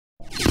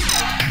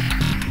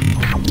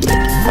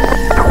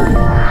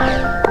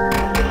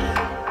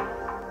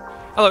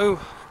Hello,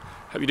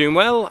 hope you're doing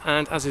well,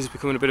 and as is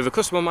becoming a bit of a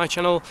custom on my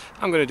channel,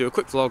 I'm going to do a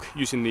quick vlog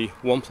using the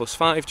OnePlus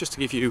 5 just to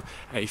give you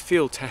a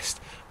field test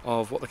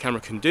of what the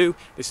camera can do.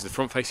 This is the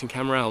front facing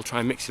camera. I'll try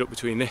and mix it up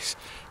between this,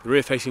 the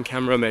rear facing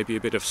camera, maybe a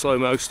bit of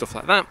slow-mo, stuff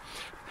like that.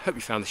 Hope you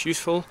found this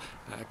useful.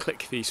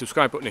 Click the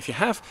subscribe button if you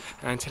have,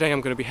 and today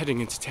I'm going to be heading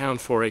into town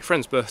for a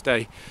friend's birthday.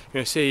 You're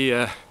going to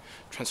see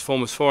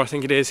Transformers 4 I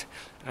think it is,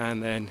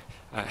 and then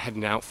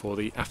heading out for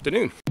the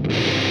afternoon.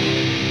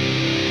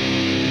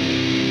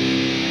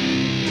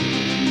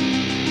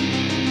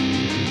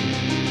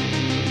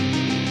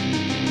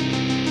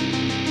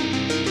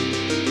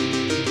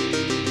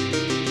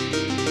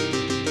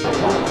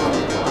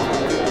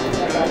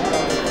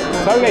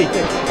 Tony!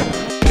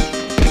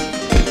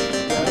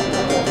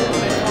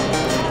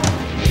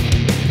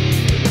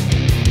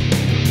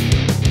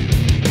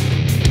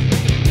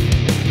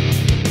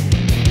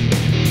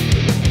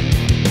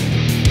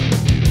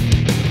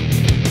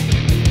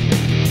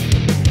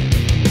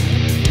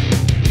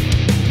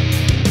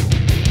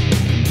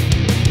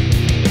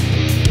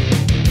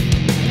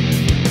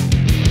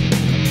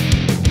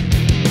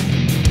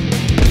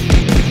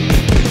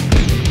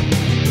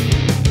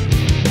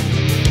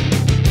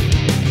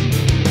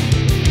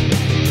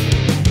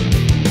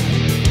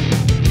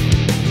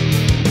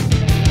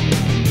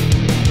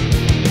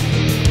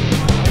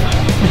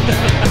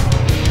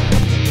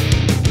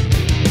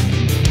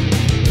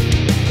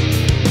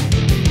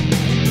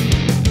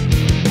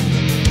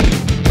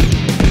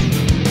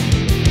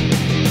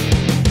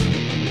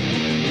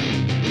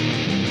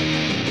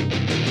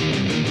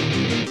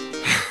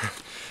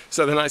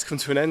 So the night's come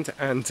to an end,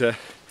 and you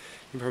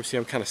can probably see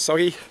I'm kind of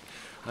soggy.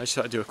 I just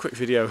thought I'd do a quick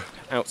video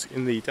out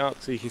in the dark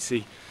so you can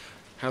see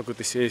how good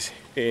this is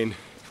in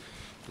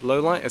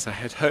low light as I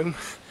head home.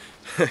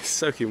 It's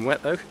soaking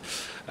wet though.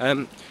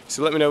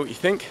 So let me know what you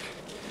think.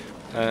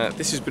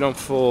 This has been on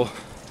for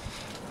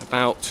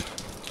about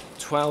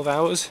 12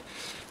 hours,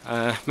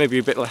 maybe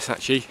a bit less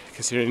actually,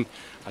 considering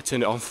I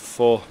turned it on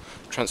for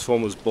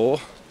Transformers Bore.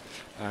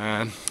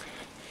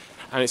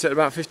 And it's at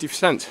about 50%,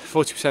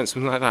 40%,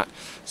 something like that.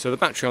 So the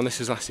battery on this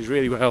has lasted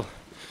really well.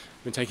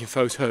 I've been taking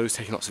photos,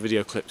 taking lots of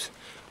video clips,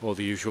 all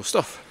the usual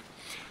stuff.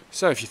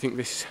 So if you think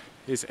this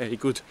is a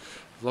good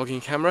vlogging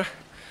camera,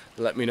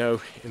 let me know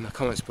in the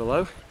comments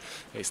below.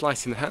 It's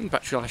light in the hand,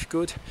 battery life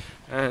good,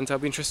 and I'll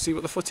be interested to see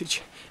what the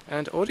footage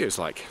and audio is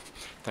like.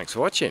 Thanks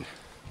for watching.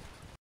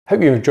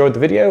 Hope you enjoyed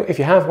the video. If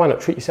you have, why not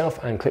treat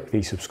yourself and click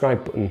the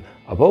subscribe button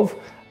above.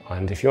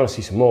 And if you want to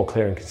see some more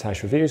clear and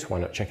concise reviews,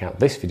 why not check out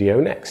this video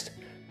next.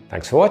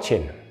 Thanks for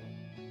watching.